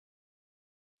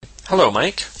Hello,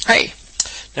 Mike. Hey,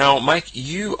 Now, Mike,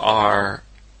 you are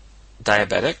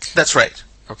diabetic. that's right.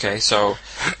 Okay, so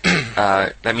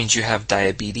that means you have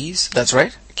diabetes. That's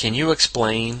right. Can you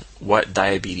explain what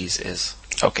diabetes is?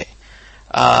 Okay.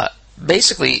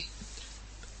 Basically,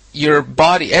 your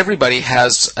body, everybody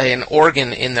has an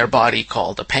organ in their body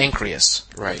called a pancreas.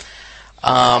 Right.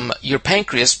 Your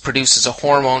pancreas produces a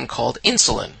hormone called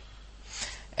insulin.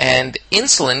 And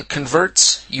insulin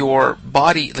converts your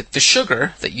body, like the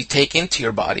sugar that you take into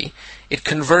your body, it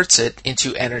converts it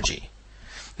into energy.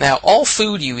 Now, all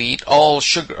food you eat, all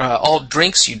sugar, all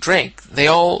drinks you drink, they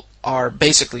all are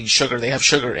basically sugar. They have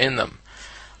sugar in them.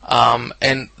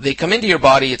 And they come into your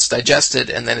body, it's digested,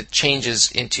 and then it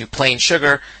changes into plain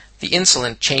sugar. The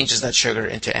insulin changes that sugar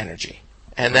into energy.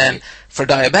 And then for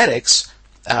diabetics,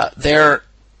 their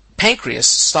pancreas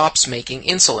stops making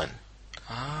insulin.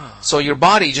 So your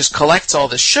body just collects all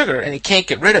this sugar, and it can't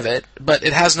get rid of it, but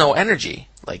it has no energy,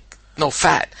 like no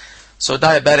fat. So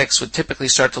diabetics would typically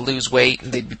start to lose weight,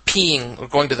 and they'd be peeing or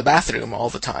going to the bathroom all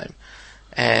the time.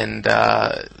 And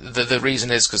the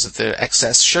reason is because of the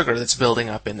excess sugar that's building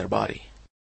up in their body.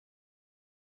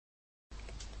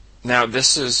 Now,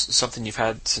 this is something you've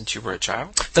had since you were a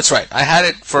child? That's right. I had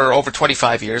it for over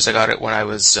 25 years. I got it when I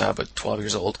was about 12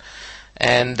 years old.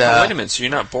 And wait a minute, so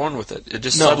you're not born with it. It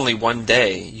just No. suddenly one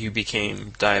day you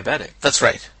became diabetic. That's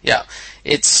right. Yeah.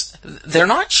 They're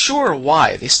not sure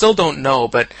why. They still don't know,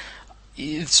 but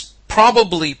it's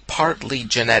probably partly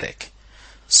genetic.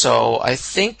 So I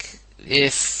think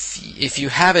if you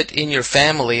have it in your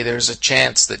family, there's a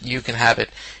chance that you can have it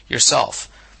yourself.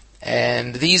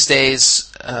 And these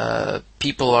days,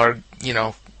 people are,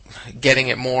 getting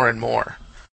it more and more.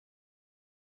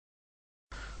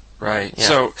 Right. Yeah.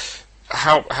 So,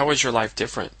 how is your life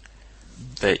different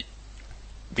that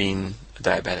being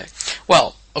diabetic?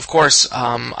 Well, of course,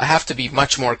 I have to be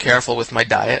much more careful with my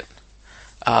diet.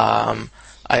 I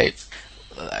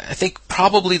think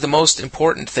probably the most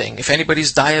important thing, if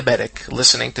anybody's diabetic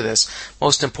listening to this,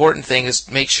 most important thing is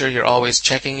make sure you're always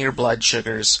checking your blood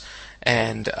sugars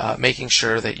and making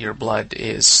sure that your blood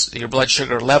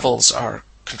sugar levels are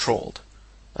controlled.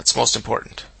 That's most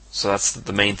important. So that's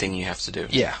the main thing you have to do.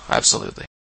 Yeah, absolutely.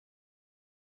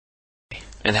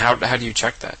 And how do you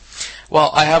check that?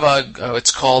 Well, I have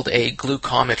it's called a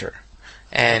glucometer,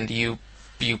 and you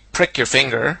prick your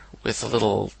finger with a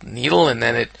little needle, and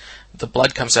then the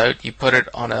blood comes out. You put it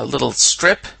on a little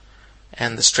strip,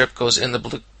 and the strip goes in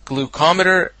the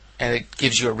glucometer, and it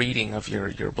gives you a reading of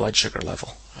your blood sugar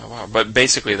level. Oh, wow. But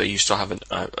basically, though, you still have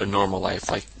a normal life.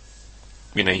 Like,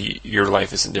 your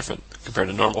life isn't different compared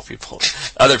to normal people,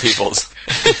 other people's.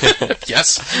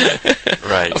 Yes.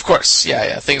 Right. Of course.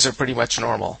 Yeah. Things are pretty much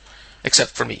normal,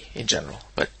 except for me in general.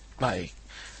 But my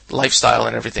lifestyle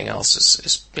and everything else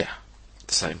is The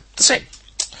same. the same.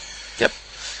 Yep.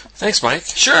 Thanks, Mike.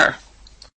 Sure.